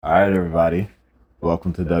All right, everybody.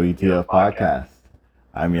 Welcome to WTF Podcast.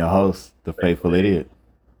 I'm your host, the Faithful Idiot.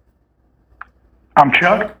 I'm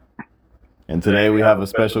Chuck. And today we have a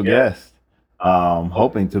special guest,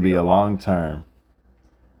 hoping to be a long term.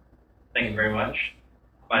 Thank you very much.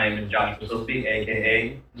 My name is Josh Basilski,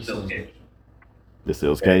 aka The Sills Cage. The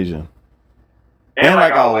Seals Cajun. And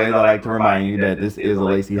like always, I like to remind you that this is a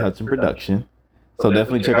Lacey Hudson production. So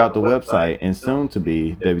definitely check out the website and soon to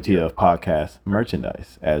be WTF Podcast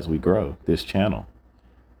merchandise as we grow this channel.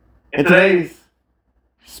 In today's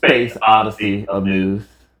Space Odyssey of news,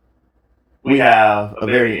 we have a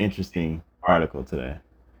very interesting article today.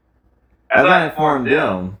 As I informed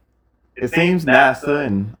them, it seems NASA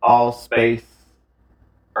and all space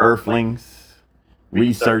earthlings,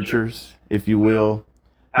 researchers, if you will,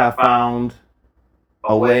 have found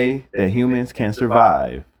a way that humans can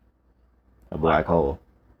survive a black hole.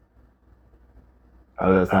 How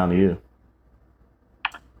does that sound to you?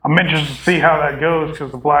 I'm interested to see how that goes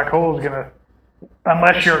because the black hole is gonna,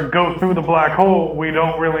 unless you go through the black hole, we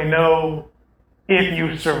don't really know if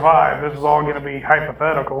you survive. This is all gonna be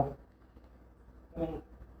hypothetical. Well,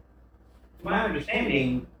 to my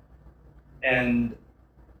understanding, and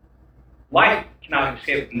light cannot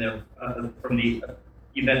escape from the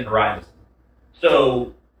event horizon.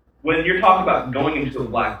 So when you're talking about going into a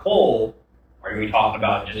black hole, are we talking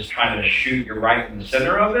about just trying to shoot your right in the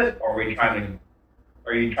center of it, or are you trying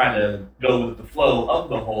to go with the flow of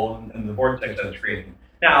the hole and the vortex that it's creating?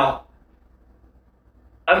 Now,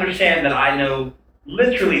 understand that I know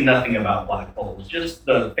literally nothing about black holes, just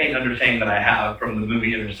the faint understanding that I have from the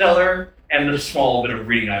movie Interstellar and the small bit of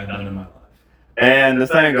reading I've done in my life. And the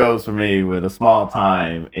same goes for me with a small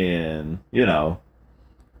time in,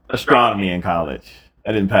 astronomy in college.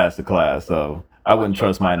 I didn't pass the class, so I wouldn't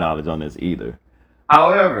trust my knowledge on this either.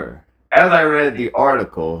 However, as I read the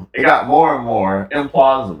article, it got more and more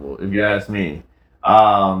implausible, if you ask me.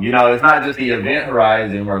 It's not just the event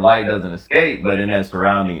horizon where light doesn't escape, but in that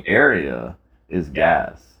surrounding area is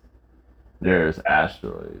gas. There's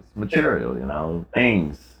asteroids, material,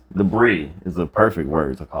 things. Debris is the perfect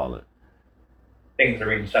word to call it. Things are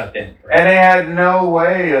being sucked in. Right? And they had no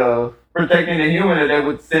way of protecting the human that they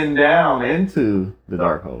would send down into the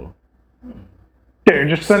dark hole. Yeah,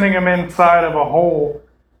 you're just sending them inside of a hole,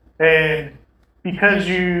 and because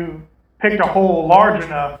you picked a hole large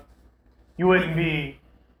enough, you wouldn't be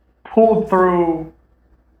pulled through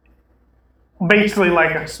basically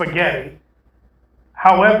like a spaghetti.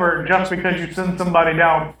 However, just because you send somebody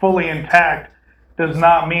down fully intact does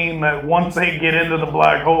not mean that once they get into the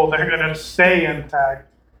black hole, they're going to stay intact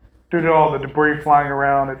due to all the debris flying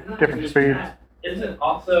around at different speeds. Isn't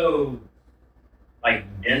also like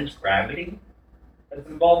dense gravity that's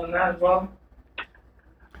involved in that as well?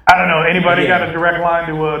 I don't know. Anybody got a direct line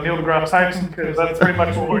to Neil deGrasse Tyson? Because that's pretty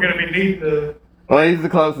much what we're going to be needing to. Well, he's the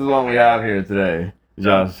closest one we have here today,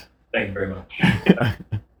 Josh. Thank you very much.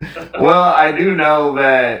 Well, I do know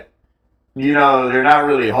that, they're not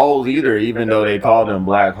really holes either, even though they call them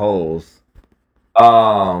black holes.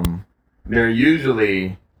 They're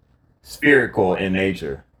usually spherical in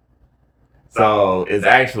nature. So it's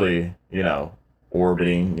actually,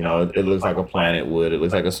 orbiting. It looks like a planet would. It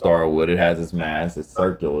looks like a star would. It has its mass. It's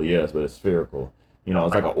circular, yes, but it's spherical.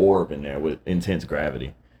 It's like an orb in there with intense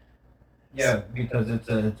gravity. Yeah, because it's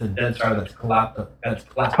a dead star that's collapsed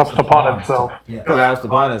upon itself. Yeah. Collapsed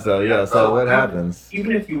upon itself, yeah. So what happens?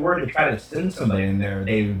 Even if you were to try to send somebody in there,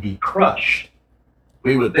 they would be crushed.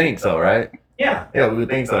 We would think so, right? Yeah. Yeah, we would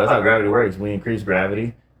think so. That's how gravity works. We increase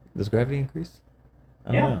gravity. Does gravity increase?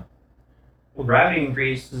 I don't know. Well, gravity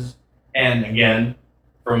increases, and again,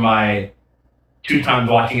 from my 2 times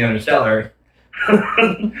watching Interstellar,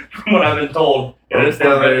 from what I've been told,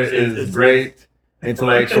 Interstellar is great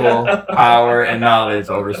intellectual power and knowledge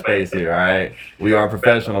over space here, all right? We are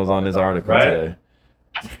professionals on this article today.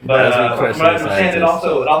 But from what I understand, it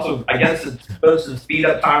also, I guess it's supposed to speed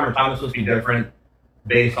up time, or time is supposed to be different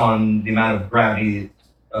based on the amount of gravity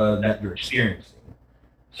that you're experiencing.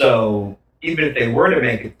 So even if they were to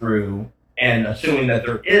make it through, and assuming that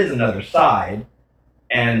there is another side,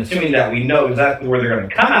 and assuming that we know exactly where they're going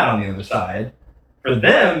to come out on the other side, for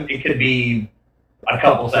them, it could be a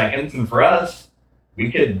couple seconds, and for us,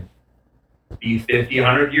 we could be 50,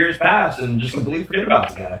 100 years past and just completely forget about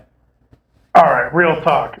the guy. All right, real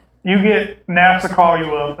talk. You get NASA call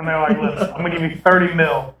you up, and they're like, listen, I'm going to give you 30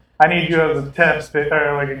 mil. I need you as a test pig,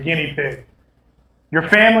 or like a guinea pig. Your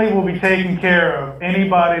family will be taken care of.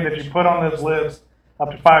 Anybody that you put on this list, up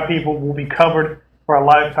to 5 people, will be covered for a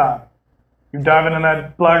lifetime. You dive into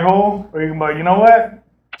that black hole, or you can be like, you know what?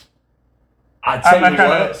 I tell I'm not you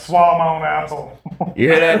trying to what. swallow my own asshole. You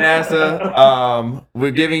hear that, NASA?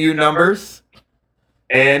 We're giving you numbers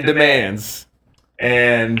and demands,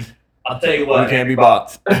 and I'll tell you we what. can't be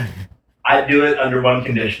bought. I do it under one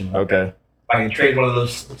condition. Okay. If I can trade one of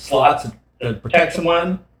those slots to protect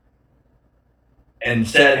someone, and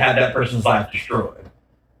instead have that person's life destroyed.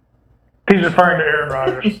 He's referring to Aaron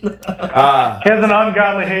Rodgers. He has an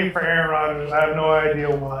ungodly hate for Aaron Rodgers. I have no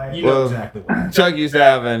idea why. You know Well, exactly what. Chuck used to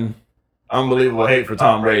have an unbelievable hate for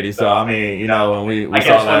Tom Brady. So I mean, you know, when we I saw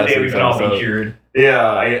guess one last day we week's can all be episode, cured.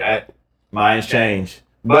 yeah, mine's changed.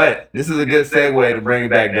 But this is a good segue to bring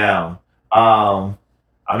it back down. I'm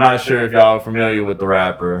not sure if y'all are familiar with the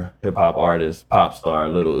rapper, hip hop artist, pop star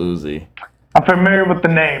Lil Uzi. I'm familiar with the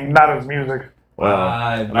name, not his music. Well,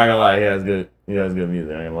 I'm I've not gonna lie, he has good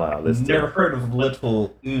music. I ain't gonna lie. Listen to never it. heard of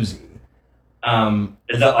Little Uzi.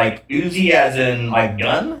 Is that like Uzi as in like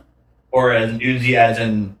gun? Or as in Uzi as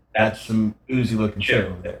in that's some Uzi looking shit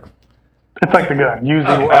over there? It's like the gun. Uzi.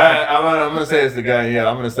 I'm gonna say it's the gun. Yeah,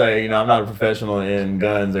 I'm gonna say, you know, I'm not a professional in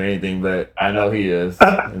guns or anything, but I know he is,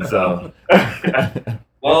 and so.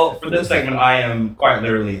 Well, for this segment, I am quite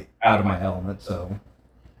literally out of my element, so.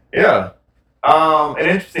 Yeah. An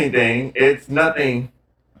interesting thing. It's nothing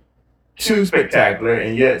too spectacular,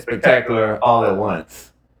 and yet spectacular all at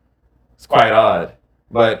once. It's quite odd.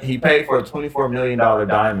 But he paid for a $24 million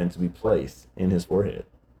diamond to be placed in his forehead.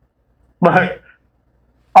 But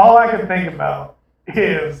all I can think about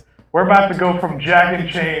is we're about to go from Jack and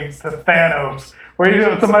Chains to Thanos,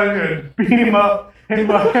 where somebody's gonna beat him up and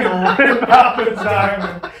fucking rip out his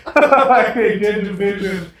diamond like they did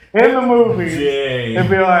Division in the movie. Dang. And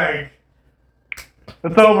be like,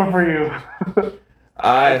 it's over for you.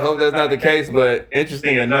 I hope that's not the case, but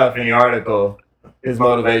interesting enough, in the article, his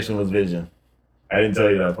motivation was vision. I didn't tell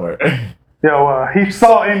you that part. Yo, he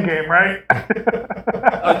saw Endgame, right?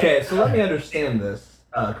 Okay, so let me understand this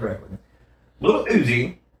correctly. Lil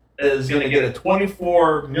Uzi is going to get a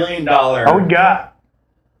 $24 million. Oh, he got it.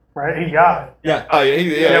 Right? He got it. Yeah. Oh yeah,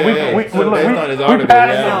 we So look, based we on his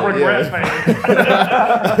passed article, the regret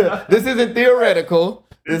phase. This isn't theoretical.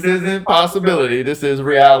 This isn't possibility. This is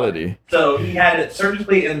reality. So he had it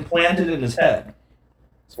surgically implanted in his head.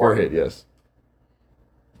 His forehead, yes.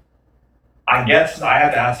 I guess I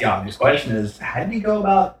have to ask the obvious question is, how do you go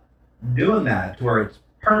about doing that to where it's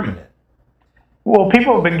permanent? Well,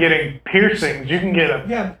 people have been getting piercings. You can get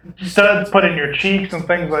Yeah. studs put in your cheeks and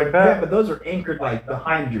things like Yeah, that. but those are anchored like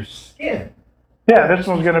behind your skin. Yeah, this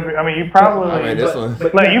one's gonna be. I mean, you probably. I mean, this one.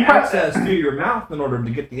 But Like, you you have pro- access through your mouth in order to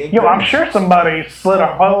get the ink. Yo, I'm sure somebody slid a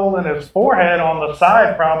hole in his forehead on the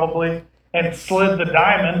side, probably, and slid the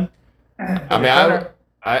diamond. I mean,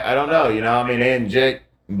 I don't know. You know, I mean, they inject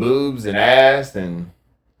boobs and ass and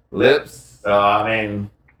lips. So I mean,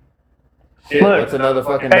 shit. Look, What's another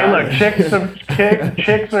fucking? Hey, diamond? look,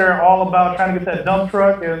 chicks are all about trying to get that dump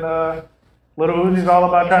truck, and Lil Uzi's all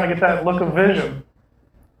about trying to get that look of vision.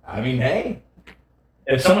 I mean, hey.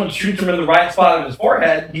 If someone shoots him in the right spot of his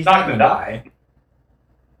forehead, he's not going to die.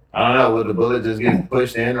 I don't know. Would the bullet just get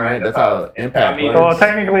pushed in? Right. That's how impact I mean, Well, works.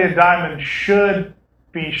 technically, a diamond should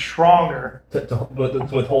be stronger. To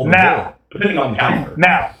withhold Now, Depending on the caliber.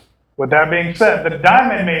 Now, with that being said, the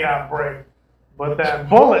diamond may not break, but that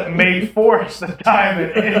bullet may force the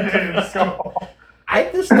diamond into his skull. I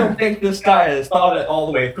just don't think this guy has thought it all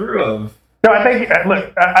the way through of, No, I think,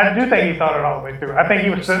 look, I do think he thought it all the way through. I think he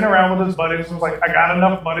was sitting around with his buddies and was like, I got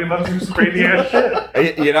enough money, let's do some crazy ass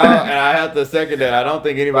shit. You know, and I have to second that. I don't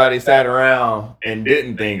think anybody sat around and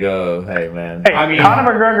didn't think of, hey, man. Hey, I mean-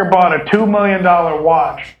 Conor McGregor bought a $2 million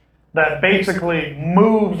watch that basically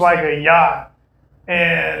moves like a yacht.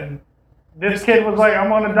 And this kid was like, I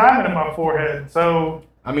want a diamond in my forehead. So,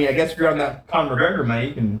 I mean, I guess if you're on that Conor McGregor, man,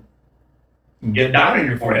 you can. get a diamond in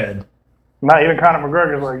your forehead. not even Conor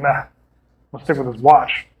McGregor's like, nah, let's stick with his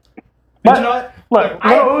watch. But you know what? Look,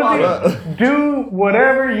 I Lil applaud- Uzi, do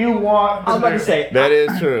whatever you want I was about to to do. say, That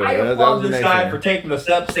is true. I That applaud was the this next guy thing. for taking the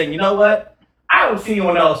step, saying, you know what? I don't see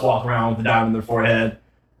anyone else walk around with a diamond in their forehead.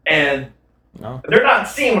 And No. they're not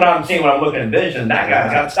seeing what I'm seeing when I'm looking at vision. That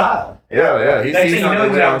guy's got style. Yeah. He Next sees thing you know, something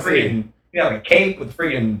he's we got don't a see. freaking, you know, a cape with a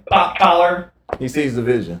freaking pop collar. He sees the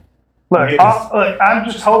vision. Look, Yes. look, I'm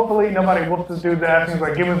just hopefully nobody whoops this dude's ass and he's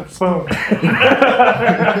like, give me the spoon.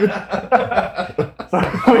 So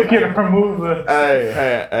we can remove the.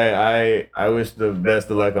 Hey, I wish the best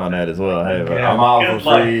of luck on that as well. Hey, bro, Yeah, I'm all good for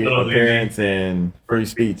luck, free little dude. appearance and free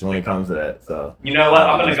speech when it comes to that. So You know what?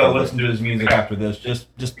 I'm gonna go listen to his music after this, just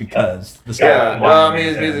because. This guy- yeah, well, I mean,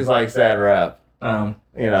 his music's like sad rap, you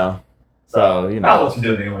know. So you I'll know, listen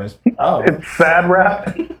to it anyways. oh, It's sad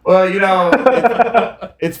rap. well, you know,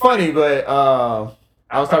 it's funny, but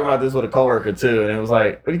I was talking about this with a coworker too, and it was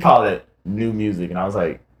like, what do you call it? New music. And I was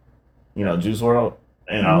like, Juice WRLD.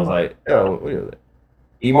 And I was like, yo, what is it?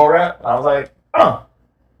 Emo rap? I was like, oh,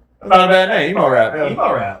 that's not a bad name. Emo rap. Yeah.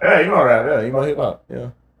 Emo rap. Yeah, emo rap. Yeah, emo hip hop. Yeah.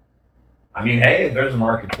 I mean, hey, there's a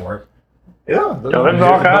market for it. Yeah. There's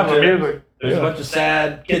all kinds of music. There's a bunch of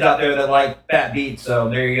sad kids out there that like fat beats, so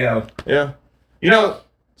there you go. Yeah.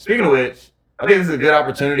 Speaking of which, I think this is a good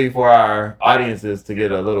opportunity for our audiences to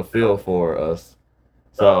get a little feel for us.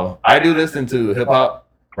 So I do listen to hip hop,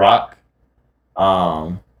 rock,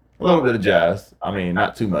 a little bit of jazz. I mean,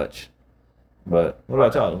 not too much. But what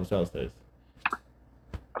about y'all? What's y'all's taste?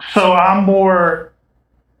 So I'm more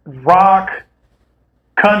rock,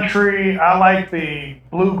 country. I like the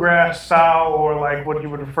bluegrass style, or like what you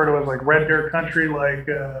would refer to as like red dirt country, like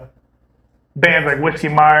bands like Whiskey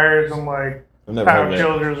Myers and like Tyler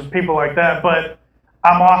Childers and people like that. But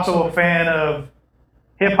I'm also a fan of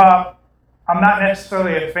hip hop. I'm not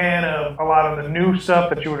necessarily a fan of a lot of the new stuff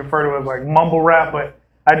that you would refer to as like mumble rap, but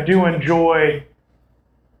I do enjoy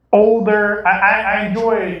older. I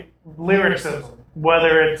enjoy lyricism,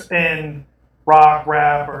 whether it's in rock,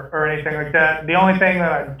 rap, or anything like that. The only thing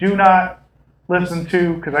that I do not listen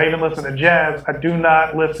to, because I even listen to jazz, I do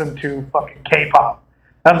not listen to fucking K-pop.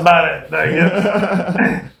 That's about it. Like,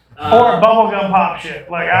 or bubblegum pop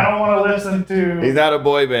shit. Like, I don't want to listen to... He's not a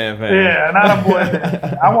boy band fan. Yeah, not a boy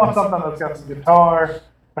band. I want something that's got some guitar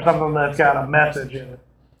or something that's got a message in it.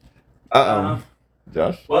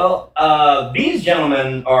 Josh? Well, these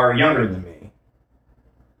gentlemen are younger than me.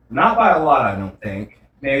 Not by a lot, I don't think.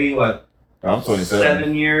 Maybe, what? I'm 27.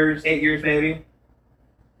 7 years, 8 years maybe.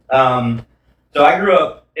 So I grew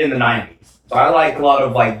up in the 90s. So I like a lot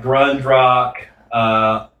of like grunge rock.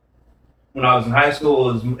 When I was in high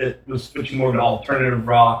school, it was switching more to alternative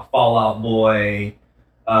rock, Fall Out Boy,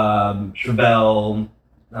 Chevelle,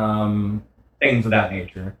 things of that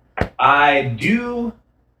nature.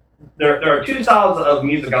 There are two styles of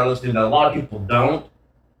music I listen to that a lot of people don't.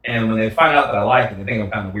 And when they find out that I like it, they think I'm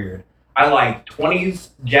kind of weird. I like 20s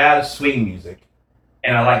jazz swing music,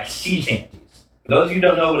 and I like sea shanties. For those of you who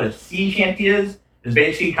don't know what a sea shanty is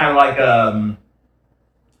basically kind of like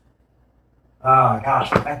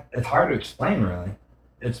it's hard to explain really.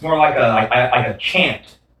 It's more like a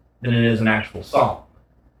chant than it is an actual song.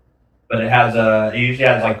 But it usually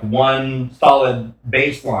has like one solid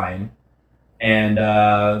bass line, and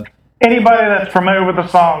anybody that's familiar with the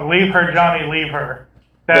song "Leave Her, Johnny, Leave Her,"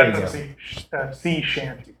 that's a sea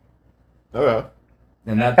shanty. Okay.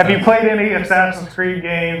 And have you played any Assassin's Creed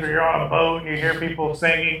games, or you're on a boat and you hear people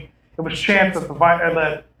singing? It was chants that the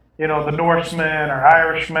Norsemen or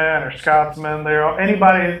Irishmen or Scotsmen,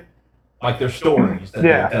 anybody. Like their stories that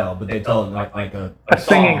they tell, but they tell it like a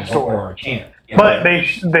singing story or a chant. But they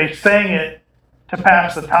sang it to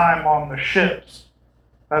pass the time on the ships.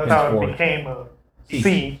 That's how it became a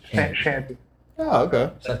sea shanty. Oh, okay.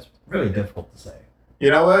 That's really difficult to say. You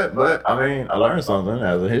know what? But I mean, I learned something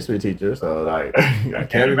as a history teacher, so like I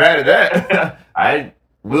can't be mad at that. I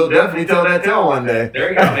will definitely tell that tale one day. There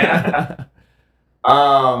you go,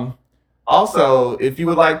 man. Also, if you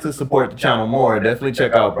would like to support the channel more, definitely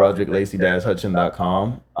check out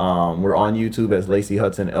ProjectLacey-Hutchin.com. We're on YouTube as Lacey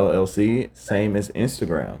Hudson LLC, same as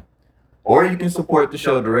Instagram. Or you can support the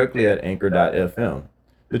show directly at Anchor.fm.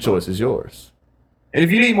 The choice is yours. And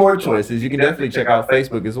if you need more choices, you can definitely check out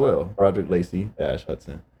Facebook as well,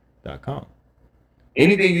 ProjectLacey-Hudson.com.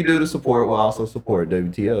 Anything you do to support will also support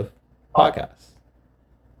WTF Podcast.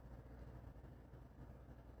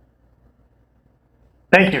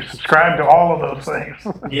 Thank you. Subscribe to all of those things.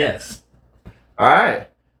 Yes. All right.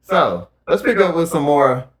 So let's pick up with some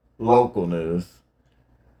more local news.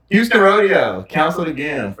 Houston Rodeo canceled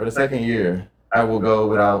again for the second year. I will go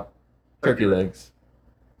without turkey legs.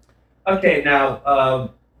 Okay, now,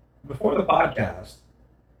 before the podcast,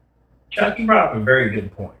 Chuck, you brought up a very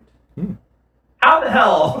good point. How the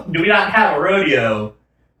hell do we not have a rodeo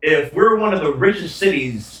if we're one of the richest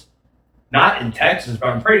cities, not in Texas, but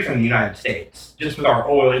I'm pretty sure in the United States, just with our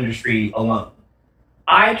oil industry alone?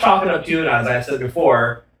 I chalk it up to, and as I said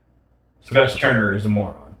before, Sylvester Turner is a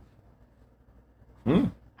moron.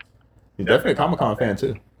 He's definitely a Comic-Con fan,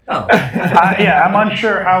 too. Oh. I'm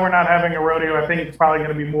unsure how we're not having a rodeo. I think it's probably going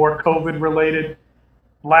to be more COVID related.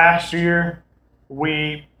 Last year,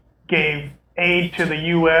 we gave aid to the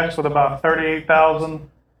U.S. with about 38,000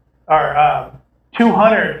 or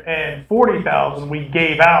 240,000 we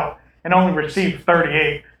gave out and only received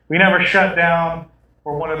 38. We never shut down.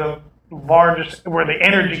 We're one of the largest. We're the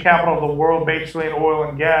energy capital of the world, basically in oil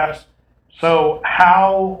and gas. So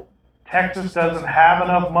how Texas doesn't have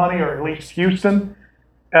enough money, or at least Houston,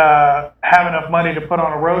 have enough money to put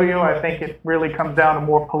on a rodeo. I think it really comes down to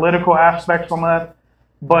more political aspects on that.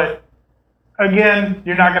 But again,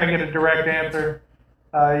 you're not going to get a direct answer.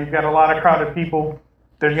 You've got a lot of crowded people.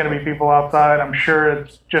 There's going to be people outside. I'm sure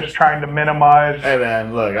it's just trying to minimize. Hey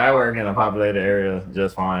man, look, I work in a populated area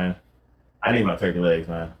just fine. I need my turkey legs,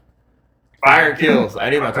 man. Fire kills.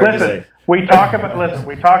 I need my turkey legs. We talk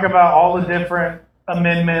about all the different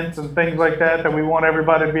amendments and things like that we want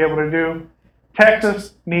everybody to be able to do.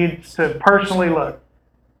 Texas needs to personally look.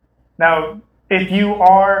 Now, if you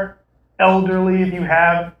are elderly, if you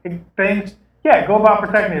have things, yeah, go about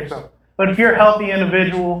protecting yourself. But if you're a healthy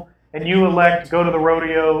individual and you elect to go to the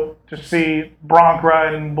rodeo to see bronc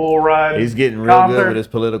riding, bull riding, he's getting real good with his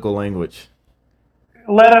political language.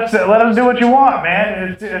 Let us do what you want,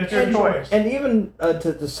 man. It's your choice. And even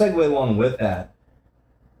to segue along with that,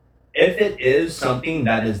 if it is something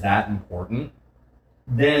that is that important,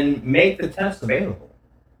 then make the test available.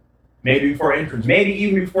 Maybe before entrance, maybe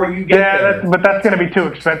even before you get there. But that's going to be too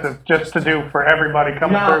expensive just to do for everybody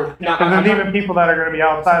coming through. Because there's even people that are going to be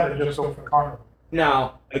outside that just go for the carnival.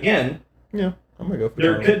 Now, again, yeah, I'm gonna go for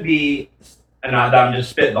there could be, and I'm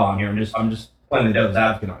just spitballing here. I'm just playing the devil's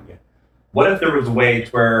advocate on you. What if there was a way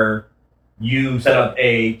to where you set up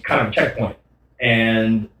a kind of checkpoint,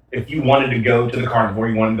 and if you wanted to go to the carnival,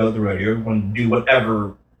 you wanted to go to the rodeo, you wanted to do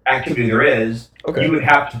whatever activity there is, you would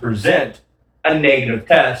have to present a negative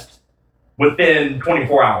test within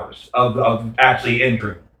 24 hours of actually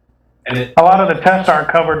entering. And a lot of the tests aren't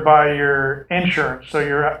covered by your insurance, so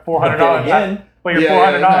you're at $400. Again, but you're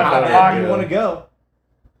 $400 out of pocket. You want to go?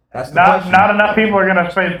 That's not enough people are going to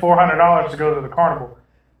spend $400 to go to the carnival.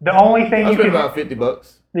 The only thing you can about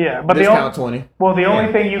 $50. Yeah, but discount 20. Well, the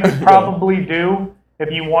only thing you could probably do if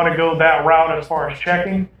you want to go that route as far as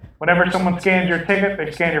checking, whenever someone scans your ticket, they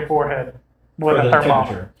scan your forehead with a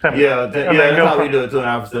thermometer. Yeah, that's how we do it too in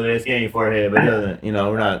our facility. They scan your forehead, but it doesn't.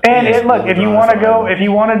 We're not. And look, if you want to go, if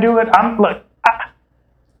you want to do it,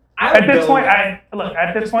 at this point,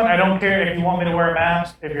 I don't care if you want me to wear a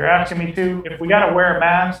mask. If you're asking me to, if we got to wear a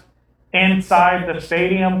mask inside the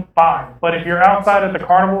stadium, fine. But if you're outside at the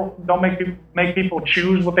carnival, don't make people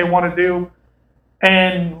choose what they want to do,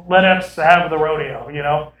 and let us have the rodeo.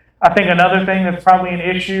 I think another thing that's probably an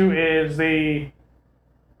issue is the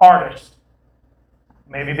artists.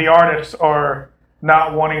 Maybe the artists are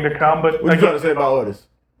not wanting to come, but what are you trying to say about artists?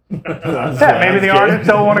 Maybe the artists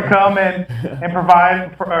don't want to come and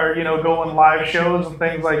provide or go on live shows and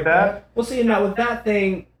things like that. Well, see, now with that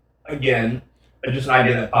thing, again, just an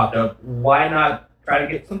idea that popped up. Why not try to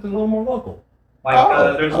get something a little more local?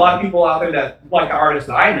 There's a lot of people out there that like the artists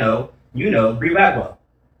that I know. Brie Bagwell.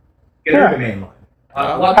 Get her the main line.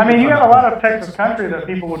 You have a lot of Texas country that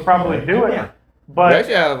people would probably do it. Yeah. But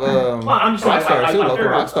we actually have rock stars too, local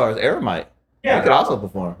rock stars. Aramite. Yeah, they could also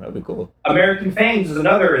perform. That'd be cool. American Fangs is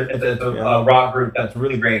another. It's a rock group that's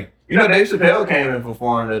really great. Dave Chappelle came and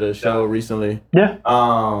performed at a show recently. Yeah.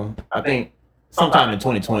 I think sometime in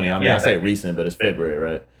 2020. I say recent, but it's February,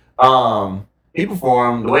 right? He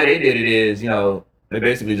performed. The way they did it is, they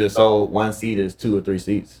basically just sold one seat as 2 or 3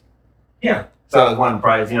 seats. Yeah. So it's one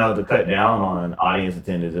price, to cut down on audience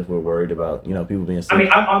attendance if we're worried about, people being sick.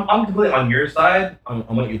 I'm completely on your side on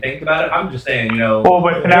what you think about it. I'm just saying, Well,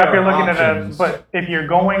 but now if you're looking at it, but if you're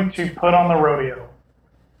going to put on the rodeo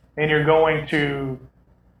and you're going to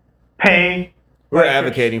pay. We're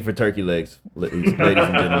advocating for turkey legs, ladies and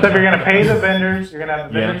gentlemen. So if you're going to pay the vendors, you're going to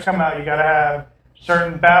have the vendors come out. You got to have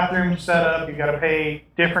certain bathrooms set up. You got to pay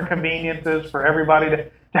different conveniences for everybody to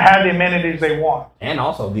have the amenities they want. And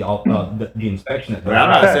also the inspection. I'm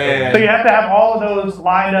not saying. So you have to have all of those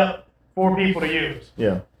lined up for people to use.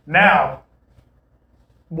 Yeah. Now,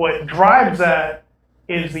 what drives that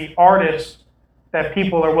is the artists that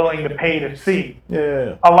people are willing to pay to see.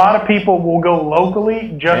 Yeah. A lot of people will go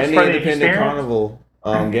locally just and for the the independent experience. carnival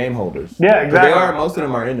game holders. Yeah, exactly. Most of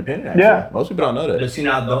them are independent. Actually. Yeah. Most people don't know that. But see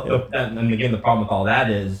now, and again, the problem with all that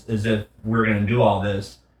is if we're going to do all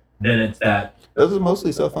this, then it's that. Those are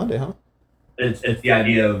mostly self-funded, huh? It's the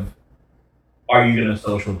idea of, are you going to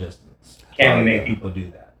social distance? Can we make people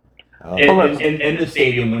do that? In the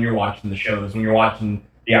stadium, when you're watching the shows, when you're watching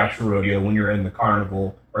the actual rodeo, when you're in the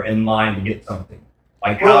carnival or in line to get something,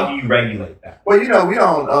 how do you regulate that? Well, we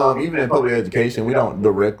don't, even in public education, we don't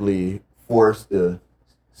directly force the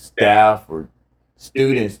staff or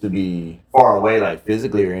students to be far away,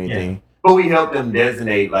 physically or anything. Yeah. But we help them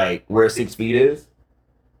designate, where 6 feet is.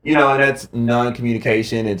 And that's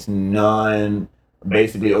non-communication. It's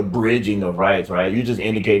basically a bridging of rights, right? You're just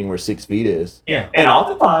indicating where 6 feet is. Yeah. And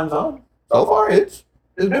oftentimes, so far, it's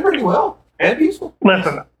been pretty well and peaceful.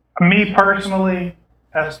 Listen, me personally,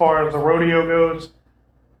 as far as the rodeo goes,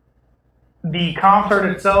 the concert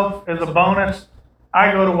itself is a bonus.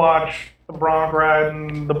 I go to watch the bronc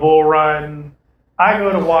riding, the bull riding. I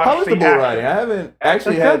go to watch How is the bull action. riding? I haven't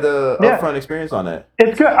actually It's had good. the Yeah. upfront experience on that.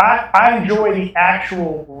 It's good. I enjoy the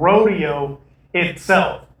actual rodeo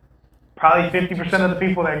itself. Probably 50% of the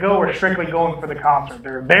people that go are strictly going for the concert.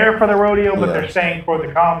 They're there for the rodeo, but Yeah. they're staying for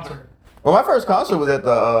the concert. Well, my first concert was at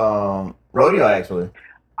the rodeo, actually.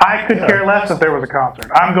 I could Yeah. care less if there was a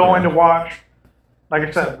concert. I'm going to watch, like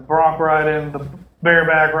I said, the bronc riding, the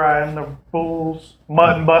bareback riding, the bulls,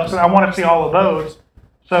 mutton busting. I want to see all of those.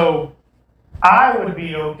 So I would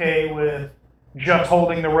be okay with just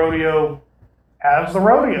holding the rodeo as the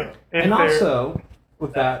rodeo. If And they're- also,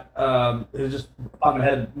 with that, it was just on my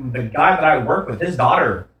head, the guy that I work with, his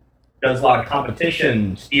daughter does a lot of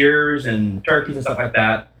competition, steers and turkeys and stuff like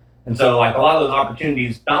that. And so, like, a lot of those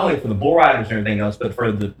opportunities, not only for the bull riders and everything else, but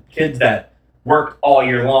for the kids that work all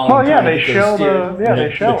year long. Well, yeah, trying to they get those show steers, the- yeah,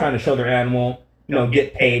 they show They're it. trying to show their animal,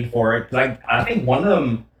 get paid for it. Because I think one of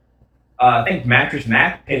them, I think Mattress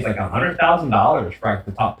Mac pays like $100,000 for like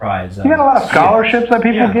the top prize. you got a lot of scholarships that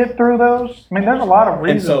people Yeah. get through those. I mean, there's a lot of And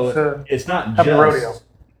reasons so to. it's not have just the rodeo.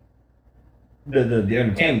 the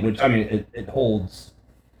entertainment, which I mean it holds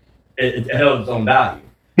it holds its own value.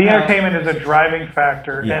 The entertainment is a driving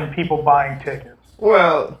factor Yeah. in people buying tickets.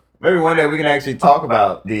 Well, maybe one day we can actually talk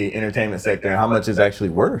about the entertainment sector and how much it's actually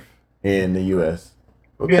worth in the U.S.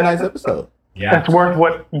 It'll be a nice episode. Yeah, It's worth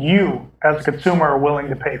what you, as a consumer, are willing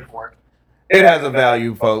to pay for it. It has a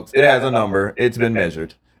value, folks. It has a number. It's been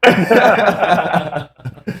measured.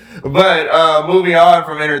 But moving on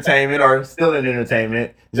from entertainment, or still in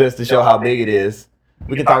entertainment, just to show how big it is,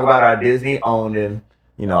 we can talk about our Disney-owned and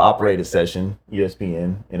operated session,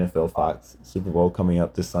 ESPN, NFL, Fox, Super Bowl coming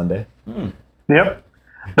up this Sunday. Yep.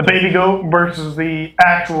 The baby goat versus the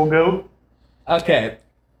actual goat. Okay.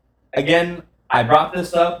 Again, I brought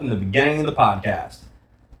this up in the beginning of the podcast.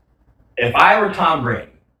 If I were Tom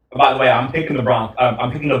Brady, by the way, I'm picking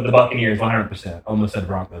I'm picking up the Buccaneers 100%. Almost said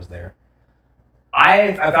Broncos there.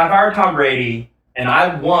 If I were Tom Brady and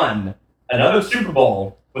I won another Super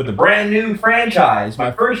Bowl with a brand new franchise,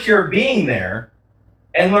 my first year of being there,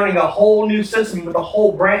 and learning a whole new system with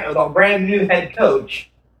a brand new head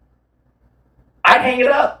coach, I'd hang it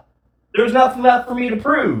up. There's nothing left for me to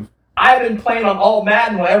prove. I've been playing on all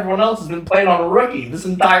Madden while everyone else has been playing on a rookie this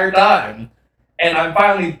entire time. And I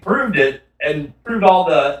finally proved it and proved all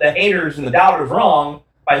the haters and the doubters wrong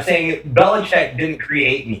by saying Belichick didn't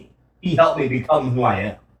create me. He helped me become who I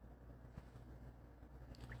am.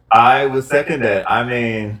 I would second that. I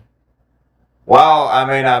mean, while I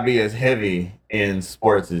may not be as heavy in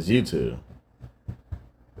sports as you two,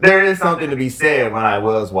 there is something to be said when I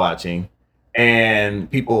was watching and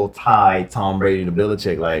people tie Tom Brady to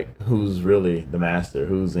Belichick, like who's really the master,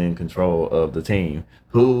 who's in control of the team,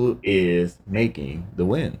 who is making the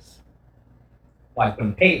wins. Like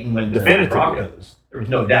when Peyton went to the Definitively. Broncos, there was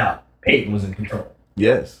no doubt Peyton was in control.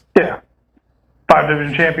 Yes. Yeah. 5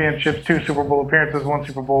 division championships, 2 Super Bowl appearances, 1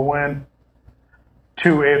 Super Bowl win,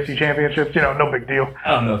 2 AFC championships. No big deal.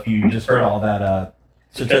 I don't know if you just heard all that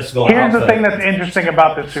statistical Here's the output. thing that's interesting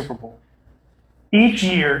about this Super Bowl. Each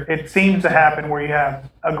year, it seems to happen where you have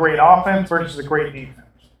a great offense versus a great defense.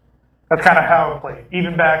 That's kind of how it played.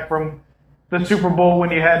 Even back from the Super Bowl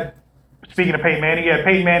when you had, speaking of Peyton Manning, you had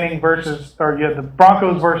Peyton Manning you had the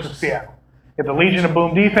Broncos versus Seattle. You had the Legion of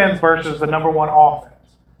Boom defense versus the number 1 offense.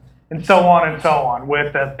 And so on,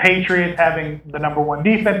 with the Patriots having the number 1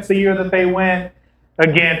 defense the year that they went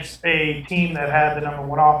against a team that had the number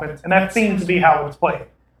 1 offense. And that seems to be how it's played.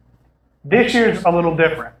 This year's a little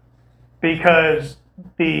different because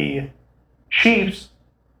the Chiefs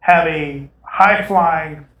have a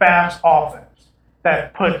high-flying, fast offense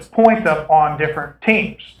that puts points up on different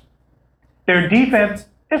teams. Their defense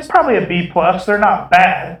is probably a B+. They're not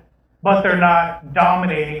bad, but they're not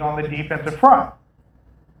dominating on the defensive front.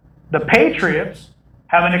 The Patriots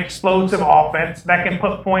have an explosive offense that can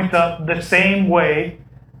put points up the same way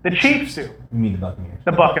the Chiefs do. You mean the Buccaneers?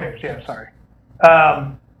 The Buccaneers, yeah, sorry.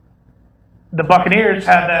 The Buccaneers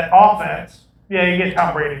have that offense. Yeah, you get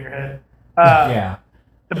Tom Brady in your head. Yeah.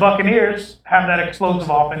 The Buccaneers have that explosive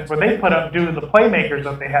offense where they put up due to the playmakers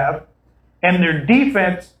that they have, and their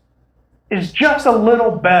defense is just a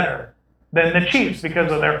little better than the Chiefs because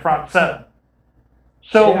of their front seven.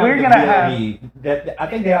 So we're going to have... I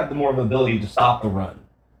think they have the more of the ability to stop the run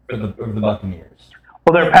for the Buccaneers.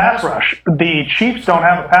 Well, their pass rush. The Chiefs don't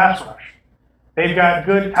have a pass rush. They've got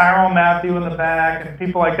good Tyrann Mathieu in the back and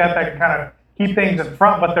people like that can kind of keep things in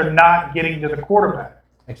front, but they're not getting to the quarterback.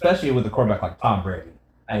 Especially with a quarterback like Tom Brady,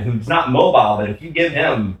 who's not mobile, but if you give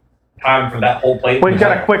him time for that whole play... Well, he's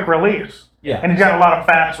got a quick release. Yeah. And he's got a lot of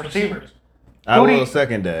fast receivers. I will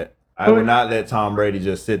second that. I would not let Tom Brady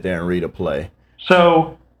just sit there and read a play.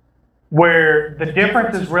 So where the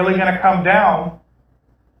difference is really going to come down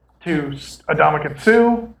to Ndamukong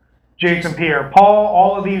Suh, Jason Pierre-Paul,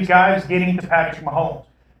 all of these guys getting to Patrick Mahomes.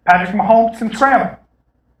 Patrick Mahomes can scramble.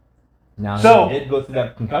 Now, So, he did go through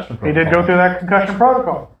that concussion protocol. He did go through that concussion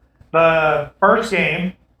protocol. The first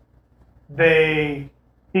game, he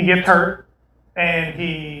gets hurt, and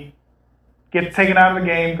he gets taken out of the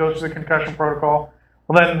game, goes to the concussion protocol.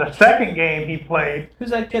 Well, then the second game he played. Who's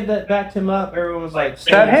that kid that backed him up? Everyone was like,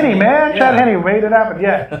 Chad Henne, man. Yeah. Chad Henne made it happen,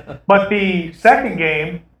 yeah. But the second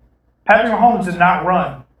game, Patrick Mahomes did not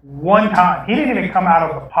run one time. He didn't even come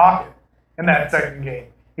out of the pocket in that second game.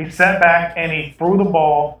 He sat back and he threw the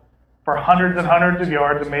ball for hundreds and hundreds of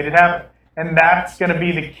yards and made it happen. And that's going to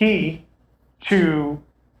be the key to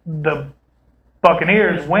the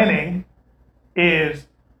Buccaneers winning, is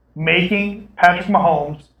making Patrick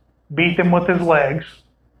Mahomes beat them with his legs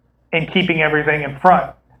and keeping everything in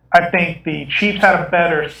front. I think the Chiefs had a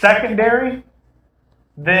better secondary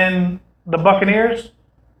than the Buccaneers,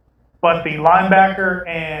 but the linebacker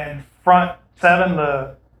and front seven,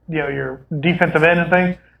 your defensive end and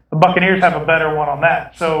things, the Buccaneers have a better one on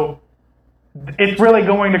that. So it's really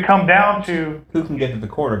going to come down to who can get to the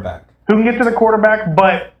quarterback.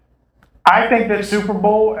 But I think that Super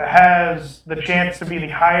Bowl has the chance to be the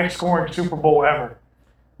highest scoring Super Bowl ever,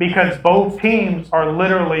 because both teams are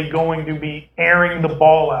literally going to be airing the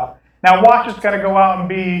ball out. Now watch it's going to go out and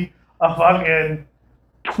be a fucking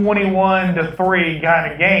 21-3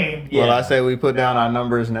 kind of game. Yeah. Well, I say we put down our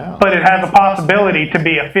numbers now. But it has a possibility to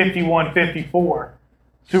be a 51-54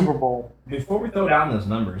 Super Bowl. Before we throw down those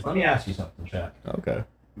numbers, let me ask you something, Chuck. Okay.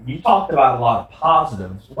 You talked about a lot of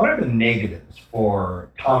positives. What are the negatives for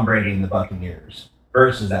Tom Brady and the Buccaneers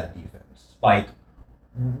versus that defense? Like,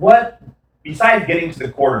 what, besides getting to the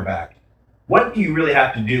quarterback, what do you really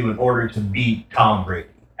have to do in order to beat Tom Brady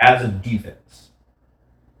as a defense?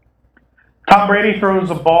 Tom Brady throws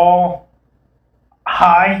the ball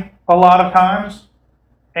high a lot of times,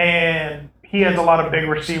 and he has a lot of big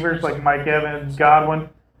receivers like Mike Evans, Godwin.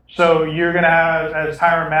 So you're going to have, as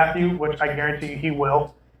Tyrann Mathieu, which I guarantee he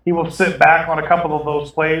will sit back on a couple of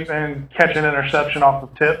those plays and catch an interception off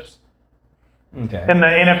of tips. Okay. In the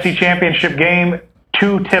NFC Championship game,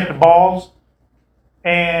 2 tipped balls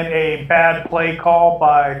and a bad play call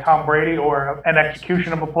by Tom Brady, or an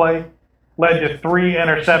execution of a play, led to 3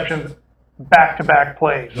 interceptions back-to-back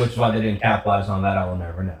plays. Which is why they didn't capitalize on that, I will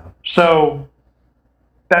never know. So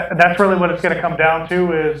that's really what it's going to come down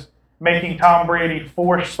to, is making Tom Brady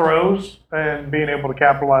force throws and being able to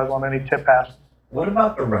capitalize on any tip passes. What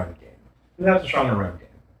about the run game? Who has a stronger run game?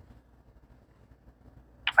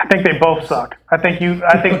 I think they both suck. I think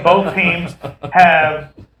both teams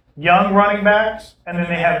have young running backs, and then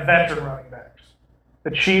they have veteran running backs. The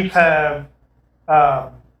Chiefs have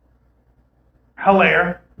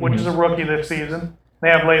Hilaire, which is a rookie this season. They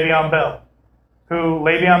have Le'Veon Bell,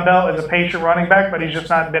 Le'Veon Bell is a patient running back, but he's just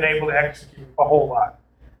not been able to execute a whole lot.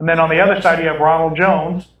 And then on the other side, you have Ronald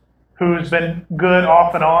Jones, who's been good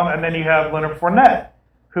off and on, and then you have Leonard Fournette,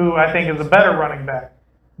 who I think is a better running back.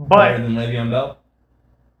 Better than Le'Veon Bell?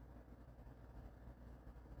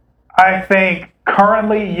 I think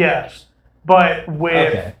currently, yes. But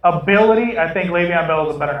with ability, I think Le'Veon Bell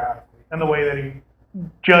is a better athlete in the way that he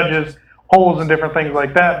judges holes and different things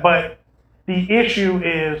like that. But the issue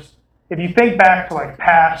is, if you think back to like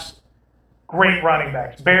past great running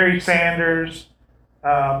backs, Barry Sanders,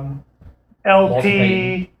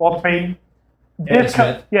 LT, Walter Payton.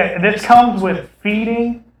 This comes with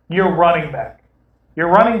feeding your running back. Your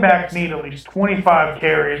running backs need at least 25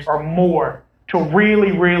 carries or more to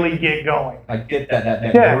really, really get going. I get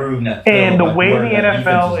that groove. And the way the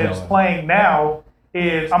NFL is playing now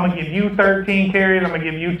is, I'm going to give you 13 carries, I'm going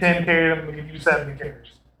to give you 10 carries, I'm going to give you 70 carries.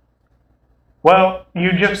 Well,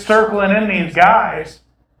 you're just circling in these guys,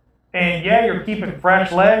 and yeah, you're keeping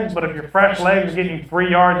fresh legs, but if your fresh legs are getting you 3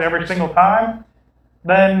 yards every single time,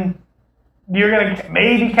 then you're going to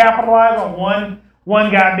maybe capitalize on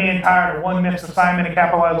one guy being tired or one missed assignment and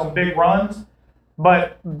capitalize on big runs.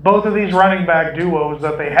 But both of these running back duos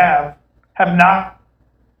that they have not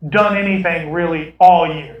done anything really all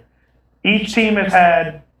year. Each team has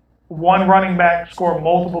had one running back score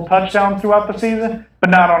multiple touchdowns throughout the season,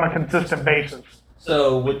 but not on a consistent basis.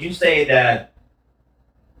 So would you say that,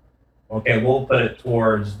 okay, we'll put it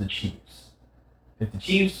towards the Chiefs. If the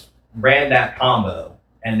Chiefs ran that combo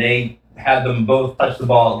and they had them both touch the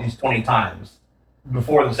ball at least 20 times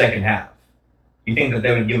before the second half, you think that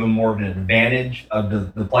they would give them more of an advantage of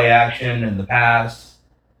the play action and the pass?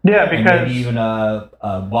 Yeah, because maybe even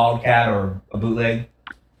a wildcat or a bootleg?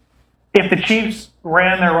 if the Chiefs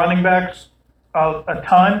ran their running backs a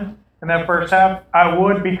ton in that first half, I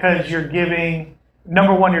would, because you're giving,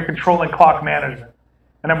 number one, you're controlling clock management.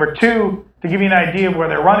 And number two, to give you an idea of where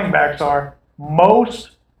their running backs are,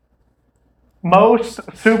 most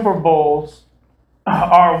Super Bowls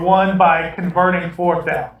are won by converting fourth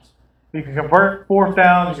downs. You can convert fourth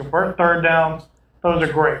downs, you can convert third downs. Those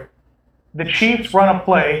are great. The Chiefs run a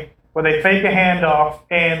play where they fake a handoff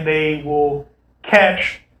and they will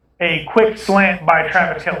catch a quick slant by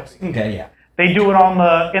Travis Kelce. Okay, yeah. They do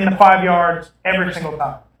it in the 5 yards every single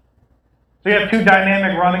time. So you have two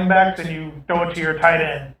dynamic running backs and you throw it to your tight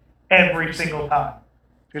end every single time.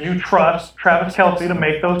 Because you trust Travis Kelce to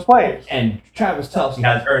make those plays. And Travis Kelce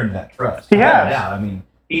has earned that trust. He has. I mean,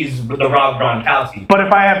 He's the Rob Gronkowski. But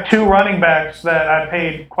if I have two running backs that I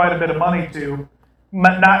paid quite a bit of money to,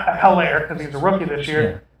 not Hilaire because he's a rookie this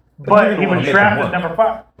year, but he was drafted number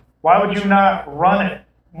 5. Why would you not run it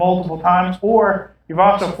multiple times? Or you've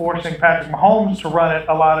also forcing Patrick Mahomes to run it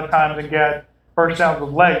a lot of times and get first downs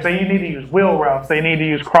with legs. They need to use wheel routes. They need to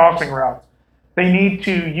use crossing routes. They need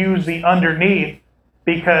to use the underneath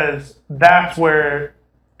because that's where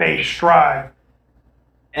they strive.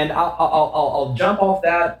 And I'll jump off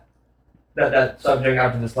that subject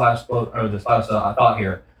after this last quote or this last thought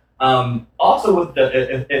here. Also, with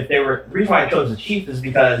if they were, the reason why I chose the Chiefs is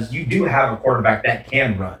because you do have a quarterback that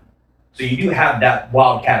can run, so you do have that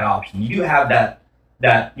wildcat option. You do have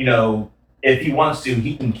that if he wants to,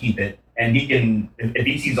 he can keep it, and he can if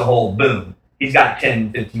he sees a hole, boom, he's got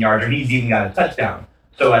 10, 15 yards, or he's even got a touchdown.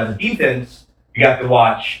 So as a defense, you have to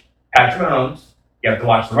watch Patrick Mahomes, you have to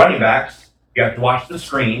watch the running backs. You have to watch the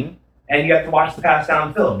screen, and you have to watch the pass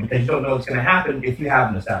downfield because you don't know what's going to happen if you have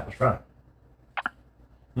an established run.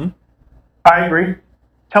 I agree.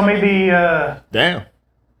 Tell me the Damn.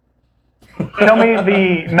 tell me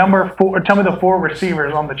the number 4. Tell me the 4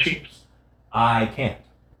 receivers on the Chiefs. I can't.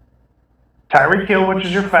 Tyreek Hill, which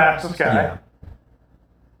is your fastest guy. Yeah.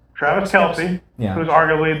 Travis Kelce, who's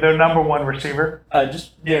arguably their number 1 receiver.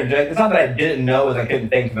 Just it's not that I didn't know, as I couldn't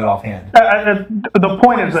think of it offhand. The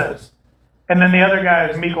point is this. And then the other guy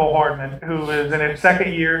is Mecole Hardman, who is in his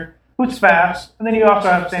second year, who's fast. And then you also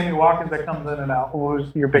have Sammy Watkins that comes in and out,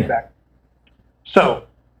 who's your big back. So,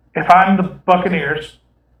 if I'm the Buccaneers,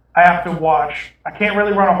 I have to watch. I can't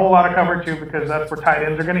really run a whole lot of cover 2 because that's where tight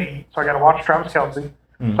ends are going to eat. So I got to watch Travis Kelce.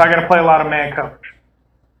 So I got to play a lot of man coverage.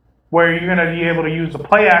 Where you're going to be able to use the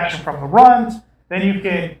play action from the runs, then you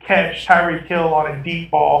can catch Tyreek Hill on a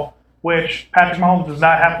deep ball, which Patrick Mahomes does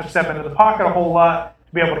not have to step into the pocket a whole lot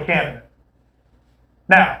to be able to cannon it.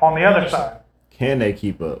 Now, on the other side, can they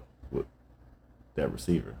keep up with that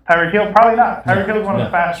receiver? Tyreek Hill, probably not. Tyreek Hill is one of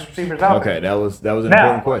the fastest receivers out there. Okay, that was an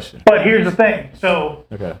important question. But here's the thing. So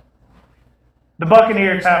Okay. the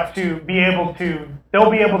Buccaneers have to be able to,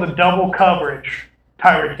 they'll be able to double coverage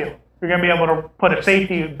Tyreek Hill. You're going to be able to put a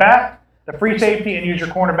safety back, the free safety, and use your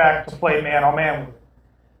cornerback to play man-on-man with it.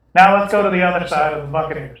 Now let's go to the other side of the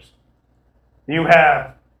Buccaneers. You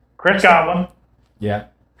have Chris Godwin. Yeah.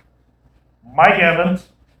 Mike Evans,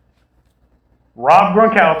 Rob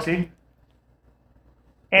Gronkowski,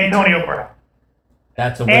 Antonio Brown.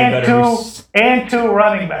 That's a way better and two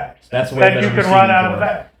running backs That's a way that better you can run out of the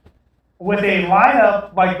receiving back. With a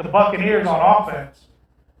lineup like the Buccaneers on offense,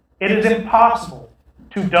 it is impossible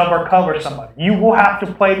to dub or cover somebody. You will have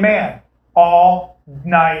to play man all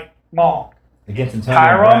night long. against Antonio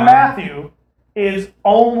Tyrann Brown. Mathieu is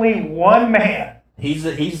only one man. He's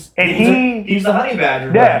the honey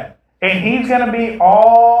badger. Yeah. And he's going to be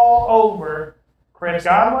all over Chris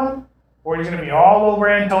Godwin, or he's going to be all over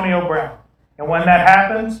Antonio Brown. And when that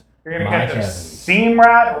happens, you're going to catch a seam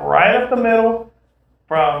route right up the middle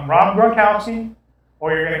from Rob Gronkowski,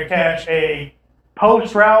 or you're going to catch a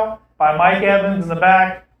post route by Mike Evans in the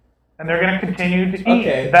back, and they're going to continue to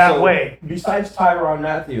eat that way. Besides Tyrann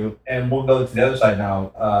Mathieu, and we'll go to the other side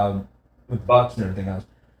now with Bucks and everything else,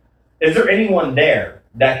 is there anyone there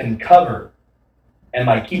that can cover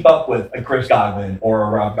and keep up with a Chris Godwin or a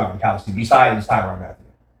Rob Gronkowski besides Tyrann Mathieu?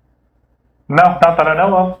 No, not that I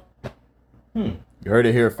know of. You heard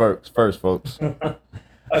it here first, folks.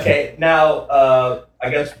 Okay, now I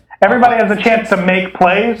guess everybody has a chance to make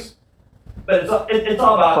plays, but it's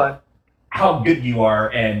all about how good you are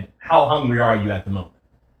and how hungry are you at the moment.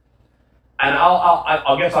 And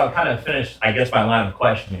I guess I'll kind of finish my line of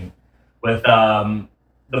questioning with the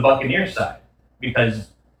Buccaneers side, because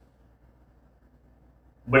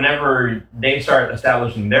whenever they start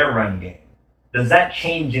establishing their run game, does that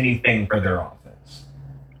change anything for their offense?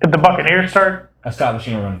 If the Buccaneers start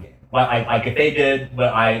establishing a run game, like if they did what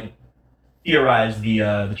I theorized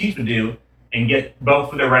the Chiefs would do and get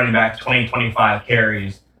both of their running backs 20, 25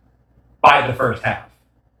 carries by the first half.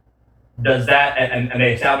 Does that, and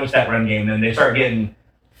they establish that run game, and they start getting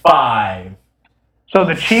 5. So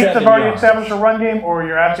the Chiefs have 7 already yards. established a run game, or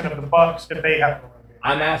you're asking if the Bucks if they have a run game?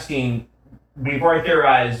 I'm asking, we've already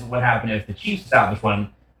theorized what happened if the Chiefs establish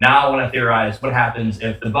one. Now I want to theorize what happens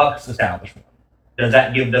if the Bucks establish one. Does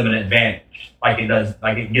that give them an advantage, like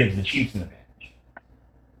it gives the Chiefs an advantage?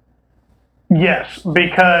 Yes,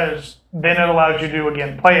 because then it allows you to,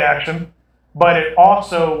 again, play action, but it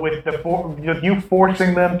also, with you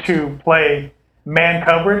forcing them to play man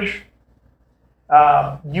coverage,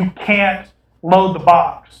 you can't load the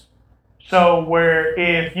box. So where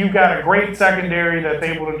if you've got a great secondary that's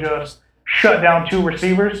able to just shut down 2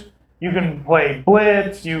 receivers, you can play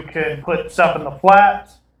blitz, you can put stuff in the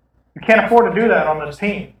flats. You can't afford to do that on this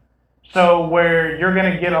team. So where you're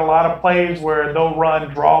going to get a lot of plays where they'll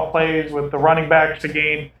run draw plays with the running backs to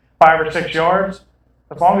gain 5 or 6 yards,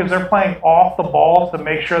 as long as they're playing off the ball to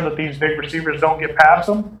make sure that these big receivers don't get past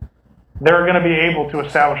them, they're going to be able to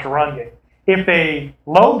establish a run game. If they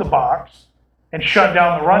load the box and shut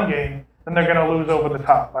down the run game, then they're going to lose over the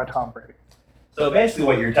top by Tom Brady. So basically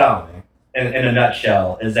what you're telling me, in a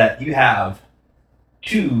nutshell, is that you have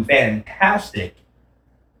 2 fantastic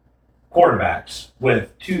quarterbacks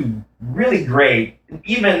with 2 really great,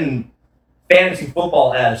 even fantasy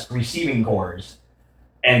football-esque receiving cores,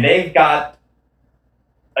 and they've got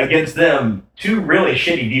against them 2 really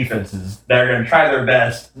shitty defenses that are going to try their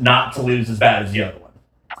best not to lose as bad as the other one.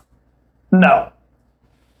 No.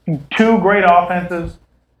 2 great offenses,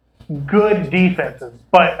 good defenses.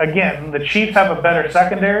 But again, the Chiefs have a better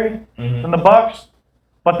secondary than the Bucks,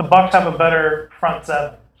 but the Bucks have a better front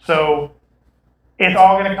 7. So it's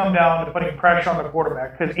all going to come down to putting pressure on the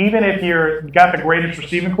quarterback. Because even if you've got the greatest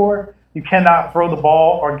receiving core, you cannot throw the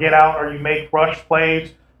ball or get out, or you make rush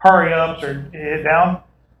plays, hurry ups, or hit down.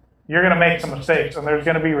 You're going to make some mistakes, and there's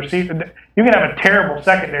going to be receiving. You can have a terrible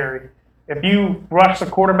secondary. If you rush the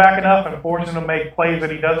quarterback enough and force him to make plays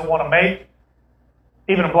that he doesn't want to make,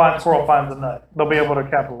 even a blind squirrel finds a nut. They'll be able to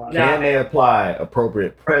capitalize. Can they apply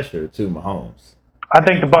appropriate pressure to Mahomes? I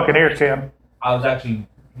think the Buccaneers can. I was actually,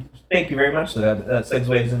 thank you very much. So that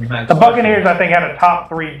segues into my The Buccaneers, I think, had a top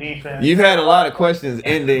 3 defense. You've had a lot of questions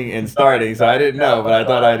ending and starting, so I didn't know, but I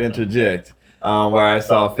thought I'd interject where I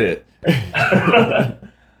saw fit.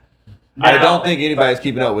 I don't think anybody's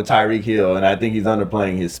keeping up with Tyreek Hill, and I think he's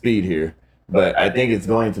underplaying his speed here. But I think it's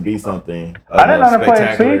going to be something. I didn't underplay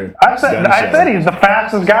his speed. I said he's the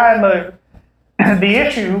fastest guy in the. The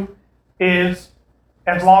issue is,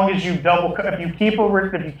 as long as you if you keep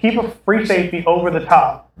a free safety over the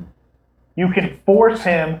top, you can force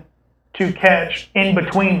him to catch in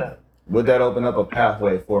between them. Would that open up a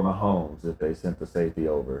pathway for Mahomes if they sent the safety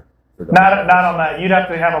over? Not on that. You'd have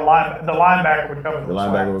to have the linebacker would cover the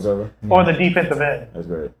linebacker would cover, or the defensive end. That's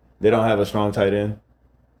great. They don't have a strong tight end.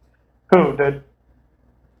 Who the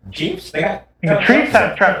Chiefs? They got the Chiefs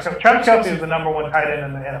have Travis Kelce. Travis Kelce is the number 1 tight end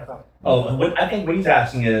in the NFL. Oh, I think what he's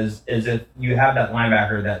asking is if you have that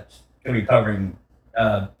linebacker that's going to be covering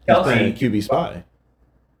He's playing Kelce. QB spy.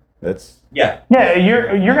 That's Yeah. Yeah, you're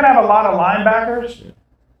going to have a lot of linebackers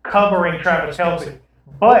covering Travis Kelce,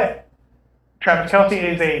 but Travis Kelce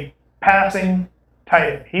is a passing tight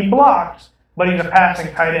end. He blocks, but he's a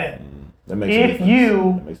passing tight end. that makes a If difference.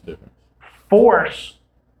 you That makes a difference. force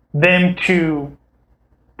them to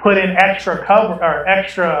put in extra cover or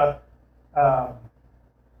extra,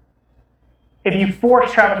 if you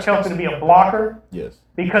force Travis Kelce to be a blocker Yes.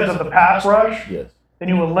 because of the pass rush, Yes. then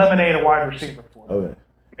you eliminate a wide receiver for them. Okay.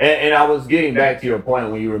 And I was getting back to your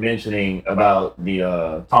point when you were mentioning about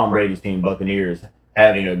the Tom Brady's team, Buccaneers,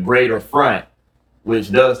 having a greater front,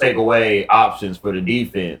 which does take away options for the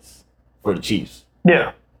defense for the Chiefs.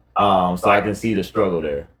 Yeah. So I can see the struggle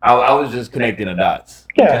there. I was just connecting the dots.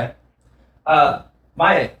 Yeah. Okay.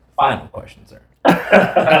 My final question, sir.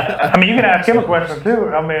 I mean, you can ask him a question too.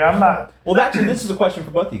 I mean, I'm not. Well, actually, this is a question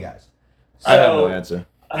for both of you guys. I have no answer.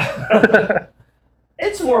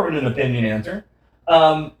 It's more of an opinion answer.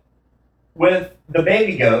 With the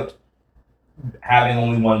baby goat having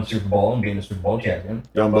only 1 Super Bowl and being a Super Bowl champion,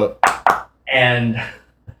 Young Buck. and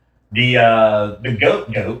the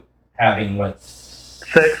goat having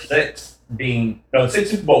six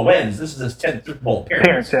Super Bowl wins. This is his 10th Super Bowl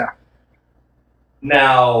appearance. Yeah.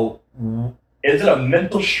 Now, is it a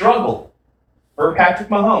mental struggle for Patrick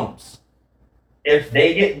Mahomes if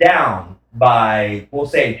they get down by, we'll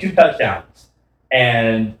say, 2 touchdowns,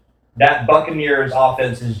 and that Buccaneers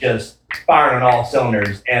offense is just firing on all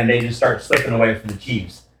cylinders, and they just start slipping away from the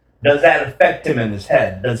Chiefs? Does that affect him in his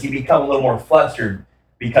head? Does he become a little more flustered?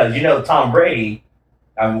 Because, Tom Brady,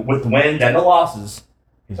 with the wins and the losses,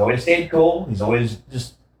 he's always stayed cool. He's always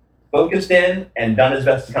just focused in and done his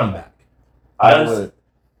best to come back. I would.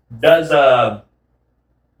 Does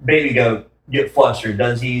Baby Goat get flustered?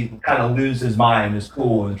 Does he kind of lose his mind, his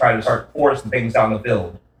cool, and try to start forcing things down the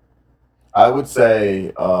field? I would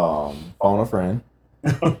say phone a friend.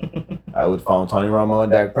 I would phone Tony Romo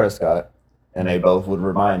and Dak Prescott, and they both would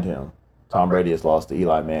remind him Tom Brady has lost to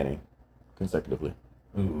Eli Manning consecutively.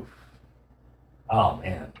 Oof. Oh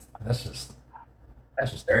man, that's just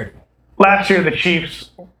dirty. Last year, the Chiefs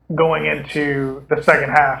going into the second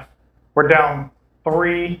half were down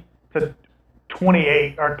 3-28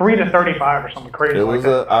 or 3-35 or something crazy. It was like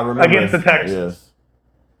that, I remember against the Texans. Yes.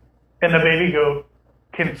 And the Baby Goat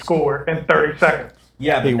can score in 30 seconds.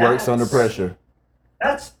 Yeah, He works under pressure.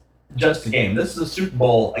 That's just a game. This is a Super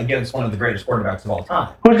Bowl against one of the greatest quarterbacks of all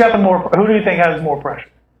time. Who do you think has more pressure?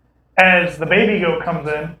 As the Baby Goat comes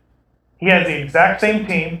in, he has the exact same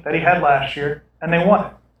team that he had last year, and they won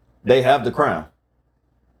it. They have the crown.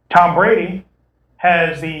 Tom Brady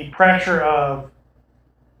has the pressure of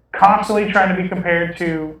constantly trying to be compared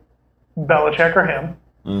to Belichick or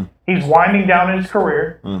him. He's winding down his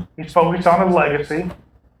career. He's focused on his legacy.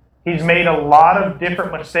 He's made a lot of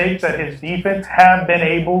different mistakes that his defense have been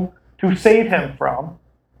able to save him from.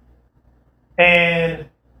 And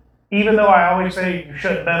even though I always say you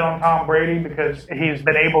shouldn't bet on Tom Brady because he's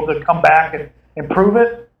been able to come back and improve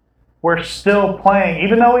it, we're still playing.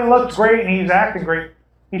 Even though he looks great and he's acting great,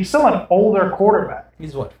 he's still an older quarterback.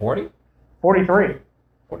 He's what, 40? 43.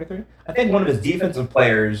 43? I think one of his defensive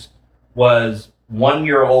players was 1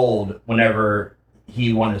 year old whenever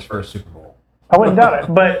he won his first Super Bowl. I wouldn't doubt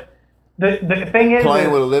it. But the thing is,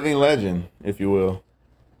 Playing with a living legend, if you will.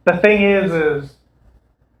 the thing is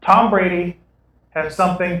Tom Brady has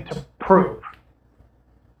something to prove.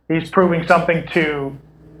 He's proving something to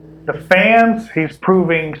the fans. He's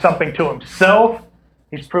proving something to himself.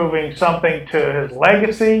 He's proving something to his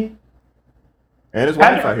legacy. And his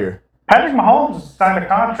wife out here. Patrick Mahomes signed a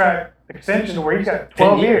contract extension where he's got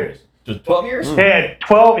 12 years. Just 12 years? He had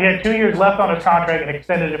 12. He had 2 years left on his contract and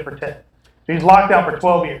extended it for 10. So he's locked down for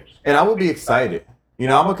 12 years. And I would be excited. You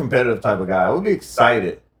know, I'm a competitive type of guy. I would be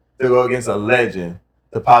excited to go against a legend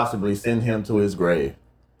to possibly send him to his grave.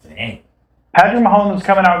 Dang. Patrick Mahomes is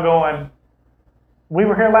coming out going, we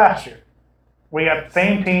were here last year. We got the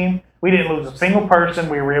same team. We didn't lose a single person.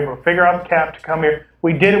 We were able to figure out the cap to come here.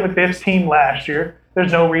 We did it with this team last year.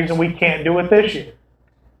 There's no reason we can't do it this year.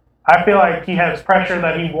 I feel like he has pressure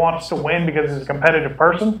that he wants to win because he's a competitive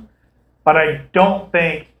person, but I don't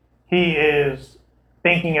think he is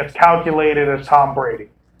thinking as calculated as Tom Brady.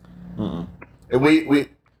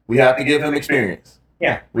 We have to give him experience.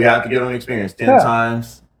 Yeah. We have to give him experience 10 Yeah.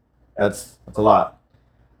 times. That's a lot.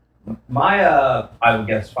 My, I would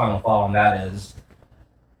guess, final thought on that is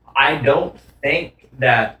I don't think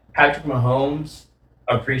that Patrick Mahomes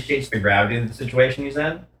appreciates the gravity of the situation he's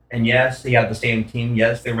in. And yes, he had the same team.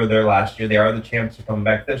 Yes, they were there last year. They are the champs for coming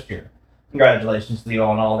back this year. Congratulations to you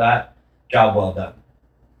all and all that. Job well done.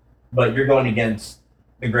 But you're going against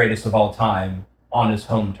the greatest of all time on his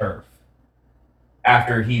home turf.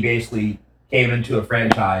 After he basically came into a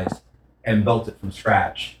franchise and built it from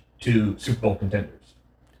scratch to Super Bowl contenders.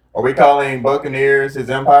 Are we calling Buccaneers his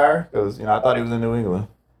empire? Because, I thought he was in New England.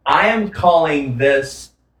 I am calling this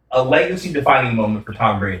a legacy-defining moment for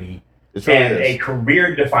Tom Brady It really and a is.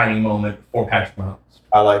 career-defining moment for Patrick Mahomes.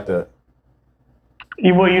 I like that.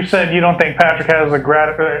 You said you don't think Patrick has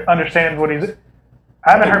understands what he's.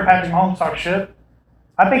 I haven't heard Patrick Mahomes talk shit.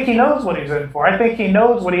 I think he knows what he's in for. I think he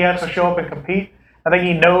knows what he has to show up and compete. I think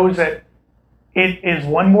he knows that it is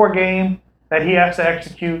one more game that he has to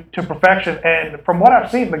execute to perfection. And from what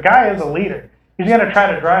I've seen, the guy is a leader. He's going to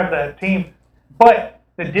try to drive that team. But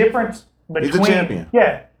the difference between He's a champion.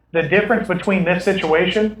 Yeah, the difference between this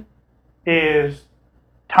situation is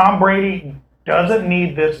Tom Brady doesn't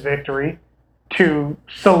need this victory to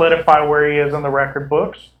solidify where he is in the record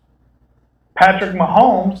books. Patrick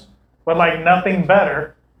Mahomes would like nothing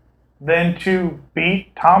better than to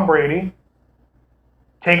beat Tom Brady,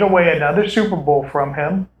 take away another Super Bowl from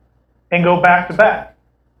him, and go back to back.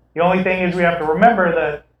 The only thing is we have to remember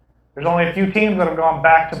that there's only a few teams that have gone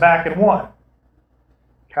back to back and won.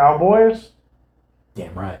 Cowboys,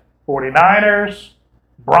 Damn right. 49ers,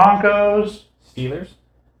 Broncos, Steelers?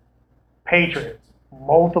 Patriots,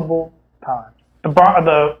 multiple times.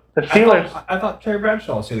 The Steelers, I thought Terry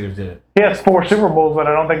Bradshaw Steelers did it. he has 4 Super Bowls, but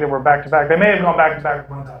I don't think they were back to back. They may have gone back to back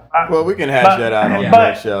one time. Well, we can hash But- that out on the but-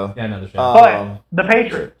 next show. Yeah, another show. But the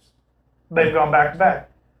Patriots, they've gone back to back.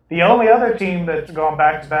 The only other team that's gone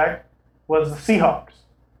back to back was the Seahawks,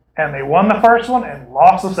 and they won the first one and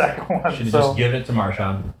lost the second one. Should have So just given it to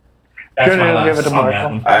Marshawn. That's Should've my give last it to on that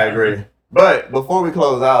Marshawn. one. I agree. But before we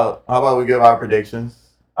close out, how about we give our predictions?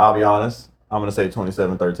 I'll be honest. I'm going to say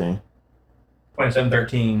 27-13.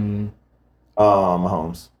 27-13.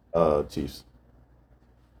 Mahomes, Chiefs.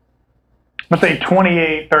 Let's say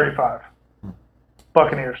 28-35.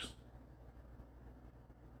 Buccaneers.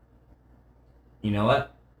 You know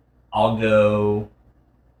what? I'll go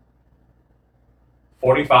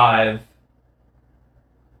 45-35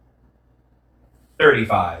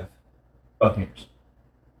 Buccaneers.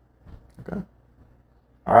 Okay.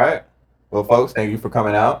 All right. Well, folks, thank you for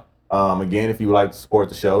coming out. Again, if you would like to support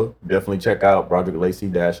the show, definitely check out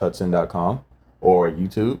BroderickLacey-Hudson.com or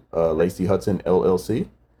YouTube, Lacey Hudson LLC,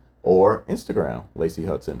 or Instagram, Lacey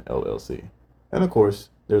Hudson LLC. And of course,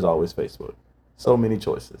 there's always Facebook. So many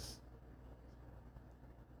choices.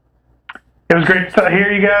 It was great to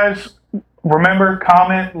hear you guys. Remember,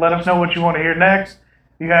 comment, let us know what you want to hear next.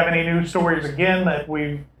 If you have any news stories again that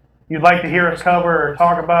you'd like to hear us cover or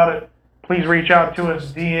talk about it, please reach out to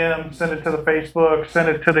us, DM, send it to the Facebook, send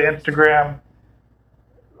it to the Instagram.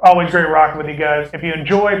 Always great rocking with you guys. If you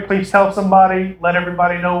enjoyed, please tell somebody, let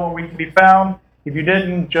everybody know where we can be found. If you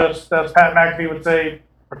didn't, just as Pat McAfee would say,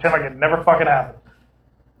 pretend like it never fucking happened.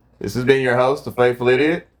 This has been your host, The Faithful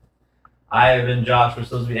Idiot. I have been Josh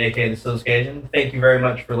Silsby, aka The Sills Cajun. Thank you very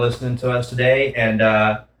much for listening to us today, and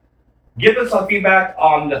give us some feedback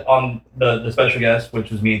on the special guest, which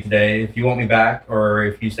was me today. If you want me back, or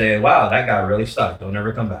if you say, wow, that guy really sucked, don't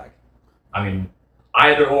ever come back. I mean,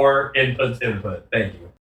 either or, input's input. Thank you.